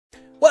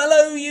Well,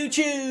 hello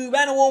YouTube,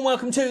 and a warm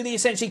welcome to the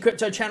Essentially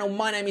Crypto channel.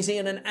 My name is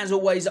Ian, and as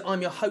always,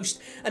 I'm your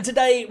host. And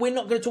today, we're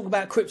not going to talk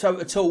about crypto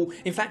at all.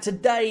 In fact,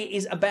 today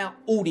is about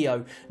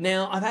audio.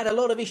 Now, I've had a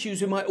lot of issues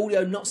with my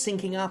audio not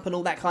syncing up and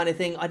all that kind of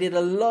thing. I did a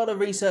lot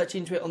of research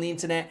into it on the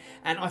internet,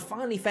 and I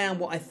finally found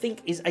what I think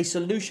is a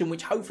solution,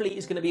 which hopefully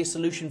is going to be a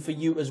solution for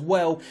you as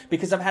well,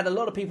 because I've had a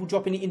lot of people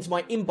dropping it into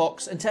my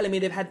inbox and telling me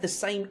they've had the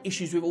same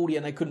issues with audio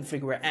and they couldn't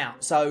figure it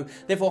out. So,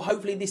 therefore,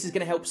 hopefully this is going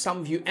to help some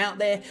of you out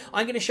there.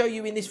 I'm going to show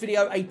you in this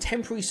video a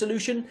temporary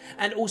solution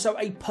and also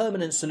a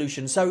permanent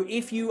solution. So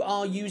if you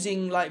are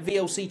using like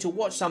VLC to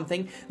watch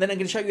something, then I'm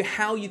going to show you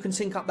how you can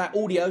sync up that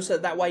audio so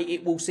that way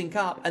it will sync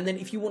up. And then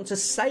if you want to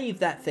save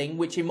that thing,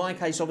 which in my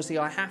case obviously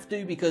I have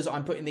to because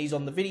I'm putting these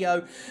on the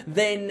video,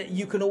 then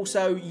you can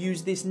also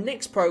use this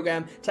next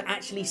program to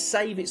actually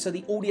save it so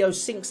the audio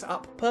syncs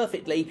up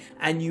perfectly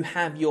and you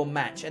have your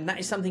match. And that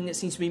is something that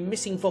seems to be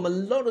missing from a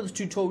lot of the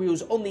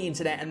tutorials on the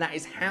internet, and that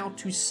is how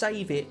to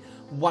save it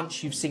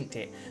once you've synced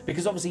it,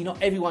 because obviously not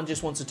everyone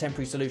just wants a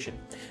temporary solution.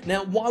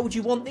 Now, why would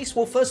you want this?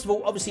 Well, first of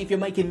all, obviously if you're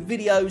making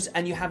videos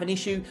and you have an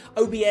issue,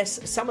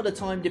 OBS, some of the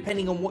time,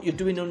 depending on what you're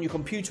doing on your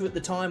computer at the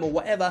time or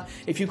whatever,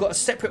 if you've got a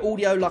separate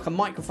audio like a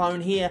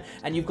microphone here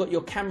and you've got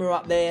your camera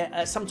up there,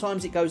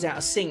 sometimes it goes out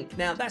of sync.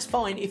 Now, that's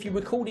fine if you're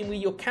recording with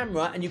your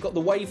camera and you've got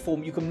the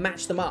waveform, you can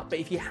match them up, but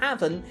if you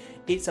haven't,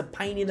 it's a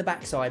pain in the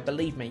backside,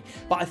 believe me.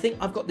 But I think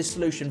I've got this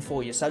solution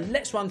for you. So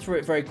let's run through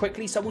it very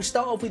quickly. So we'll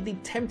start off with the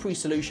temporary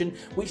solution,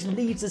 which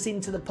leads us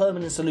into the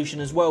permanent solution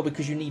as well,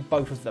 because you need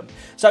both of them.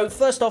 So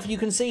first off, you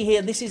can see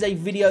here, this is a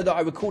video that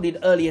I recorded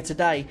earlier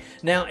today.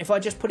 Now, if I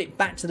just put it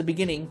back to the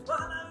beginning.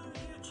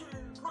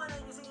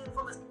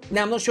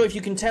 Now, I'm not sure if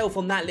you can tell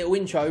from that little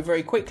intro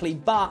very quickly,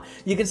 but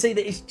you can see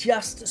that it's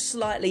just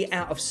slightly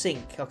out of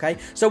sync, okay?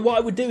 So what I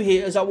would do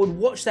here is I would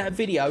watch that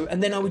video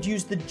and then I would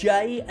use the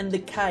J and the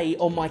K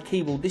on my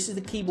keyboard. This is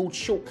the keyboard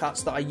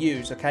shortcuts that I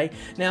use, okay?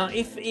 Now,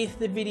 if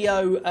the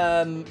video,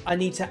 I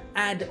need to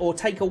add or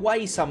take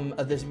away some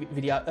of this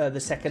video, the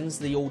seconds,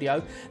 the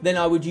audio, then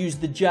I would use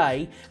the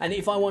J. And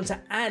if I want to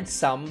add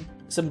some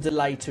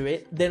delay to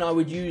it, then I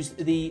would use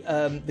the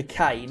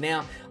K.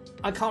 Now,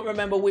 I can't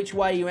remember which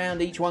way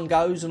around each one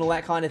goes and all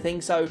that kind of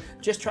thing, so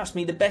just trust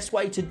me, the best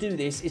way to do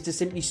this is to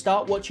simply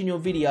start watching your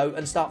video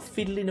and start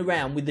fiddling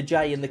around with the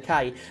J and the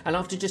K, and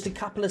after just a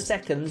couple of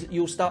seconds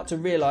you'll start to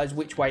realise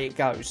which way it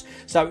goes.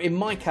 So in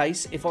my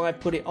case, if I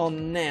put it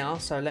on now,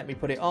 so let me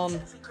put it on,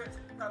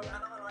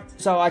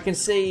 so I can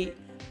see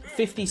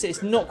 50, so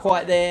it's not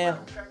quite there.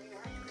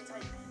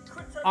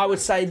 I would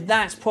say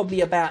that's probably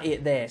about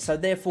it there. So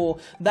therefore,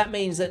 that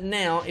means that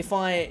now, if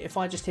I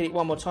just hit it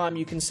one more time,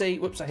 you can see,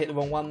 whoops, I hit the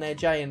wrong one there,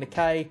 J and the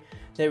K.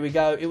 There we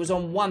go. It was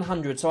on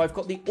 100, so I've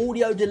got the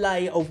audio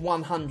delay of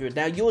 100.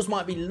 Now, yours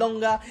might be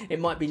longer, it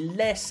might be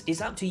less.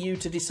 It's up to you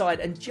to decide,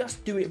 and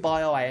just do it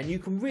by eye, and you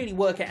can really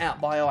work it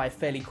out by eye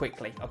fairly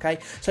quickly, okay?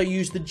 So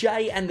use the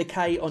J and the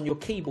K on your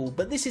keyboard,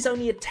 but this is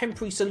only a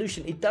temporary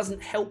solution. It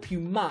doesn't help you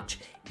much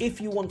if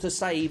you want to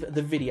save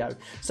the video.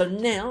 So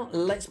now,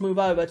 let's move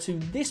over to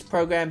this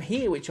program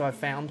here, which I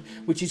found,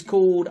 which is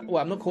called,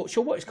 well, I'm not quite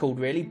sure what it's called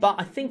really, but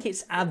I think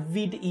it's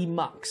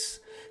Avidemux.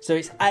 So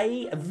it's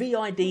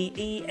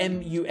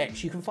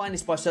Avidemux. You can find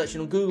this by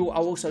searching on Google.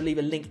 I'll also leave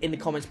a link in the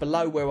comments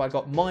below where I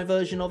got my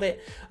version of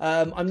it.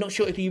 I'm not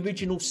sure if the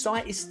original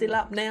site is still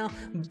up now,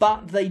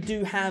 but they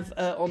do have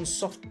on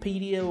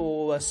Softpedia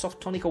or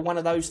Softonic or one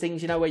of those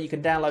things, you know, where you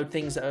can download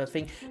things that are a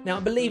thing. Now, I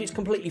believe it's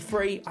completely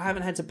free. I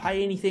haven't had to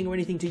pay anything or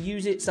anything to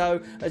use it.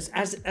 So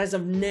as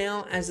of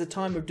now, as the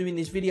time of doing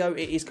this video,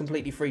 it is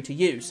completely free to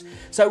use.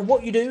 So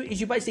what you do is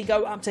you basically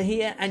go up to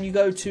here and you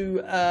go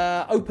to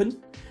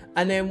open.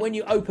 And then when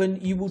you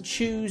open, you will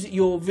choose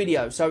your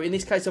video. So in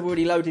this case, I've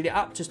already loaded it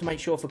up just to make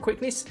sure for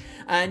quickness,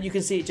 and you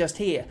can see it just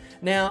here.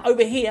 Now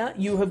over here,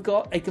 you have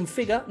got a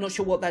configure. Not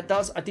sure what that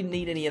does. I didn't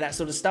need any of that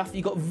sort of stuff.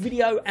 You've got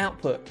video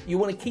output. You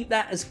want to keep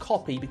that as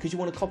copy because you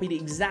want to copy the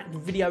exact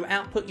video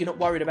output. You're not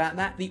worried about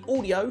that. The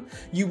audio,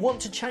 you want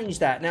to change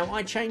that. Now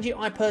I change it.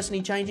 I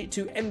personally change it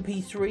to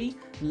MP3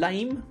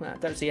 lame. I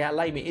don't see how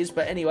lame it is,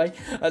 but anyway,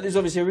 there's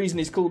obviously a reason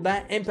it's called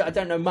that. I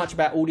don't know much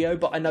about audio,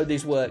 but I know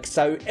this works.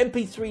 So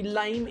MP3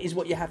 lame is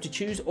what you have to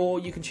choose, or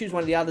you can choose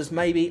one of the others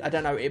maybe. I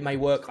don't know, it may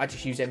work. I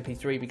just use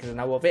MP3 because I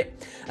know of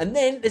it. And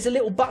then there's a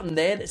little button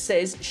there that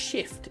says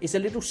shift. It's a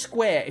little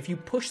square. If you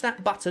push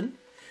that button,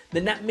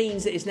 then that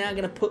means that it's now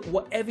going to put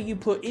whatever you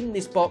put in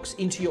this box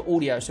into your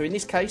audio. So in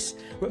this case,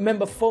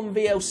 remember from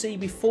VLC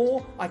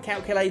before, I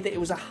calculated that it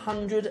was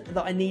 100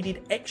 that I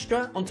needed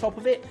extra on top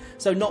of it.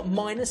 So not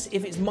minus.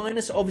 If it's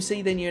minus,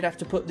 obviously, then you'd have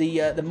to put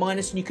the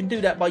minus, and you can do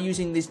that by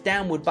using this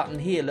downward button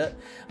here, look.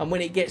 And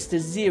when it gets to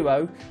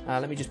 0,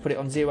 let me just put it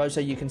on 0 so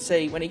you can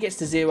see. When it gets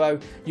to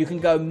 0, you can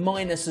go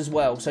minus as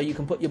well. So you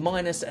can put your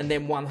minus and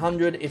then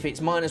 100. If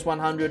it's minus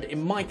 100,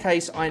 in my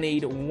case, I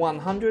need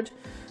 100.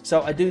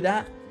 So I do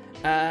that.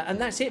 And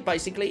that's it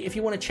basically. If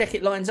you want to check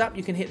it lines up,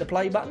 you can hit the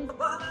play button.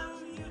 Well, hello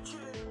YouTube,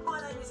 my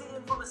name is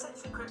Ian from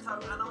Essentially Crypto,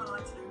 and I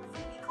like to do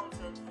video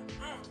content and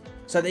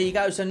So there you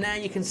go. So now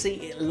you can see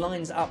it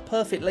lines up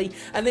perfectly.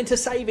 And then to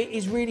save it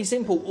is really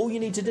simple. All you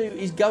need to do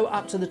is go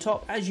up to the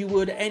top as you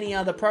would any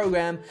other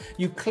program.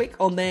 You click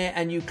on there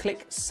and you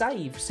click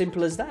save.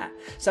 Simple as that.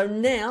 So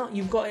now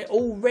you've got it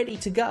all ready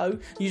to go.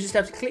 You just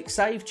have to click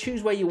save,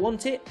 choose where you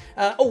want it.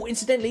 Oh,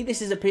 incidentally,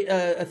 this is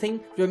a thing.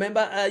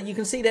 Remember, you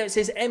can see there it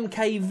says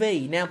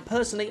MKV. Now,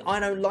 personally,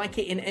 I don't like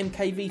it in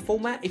MKV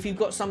format. If you've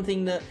got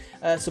something that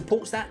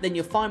supports that, then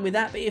you're fine with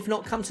that. But if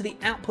not, come to the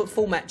output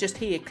format just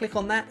here. Click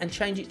on that and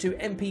change it to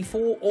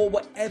MP4 or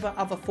whatever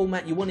other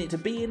format you want it to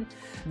be in.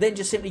 Then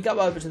just simply go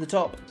over to the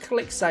top,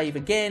 click save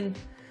again,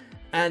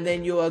 and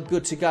then you are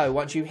good to go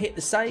once you hit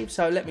the save.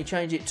 So let me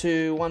change it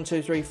to 1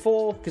 2 3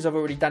 4 because I've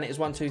already done it as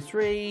 1 2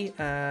 3.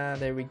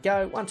 There we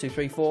go, 1 2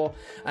 3 4,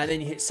 and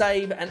then you hit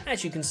save, and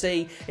as you can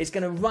see, it's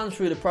going to run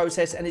through the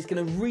process and it's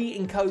going to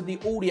re-encode the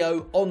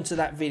audio onto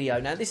that video.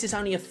 Now this is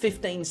only a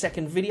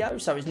 15-second video,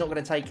 so it's not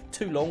going to take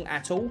too long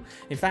at all.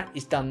 In fact,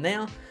 it's done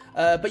now.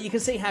 But you can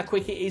see how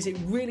quick it is. It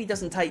really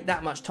doesn't take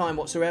that much time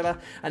whatsoever.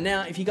 And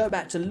now if you go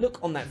back to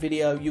look on that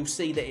video, you'll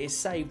see that it's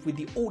saved with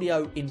the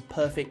audio in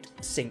perfect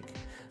sync.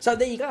 So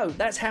there you go.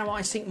 That's how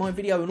I sync my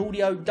video and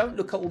audio. Don't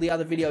look at all the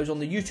other videos on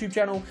the YouTube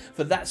channel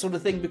for that sort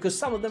of thing, because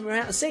some of them are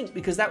out of sync,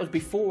 because that was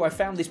before I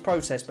found this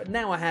process. But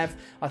now I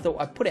thought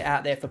I'd put it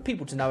out there for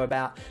people to know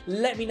about.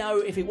 Let me know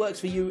if it works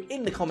for you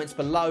in the comments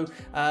below,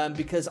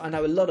 because I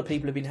know a lot of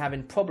people have been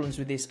having problems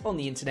with this on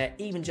the internet,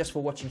 even just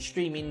for watching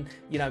streaming,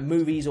 you know,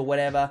 movies or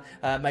whatever.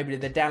 Maybe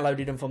they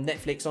downloaded them from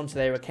Netflix onto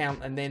their account,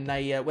 and then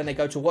they, when they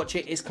go to watch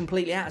it, it's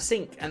completely out of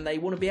sync, and they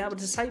want to be able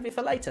to save it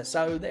for later.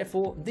 So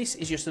therefore, this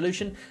is your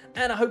solution,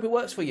 and I hope it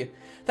works for you.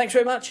 Thanks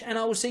very much, and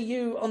I will see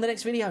you on the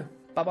next video.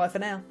 Bye bye for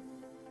now.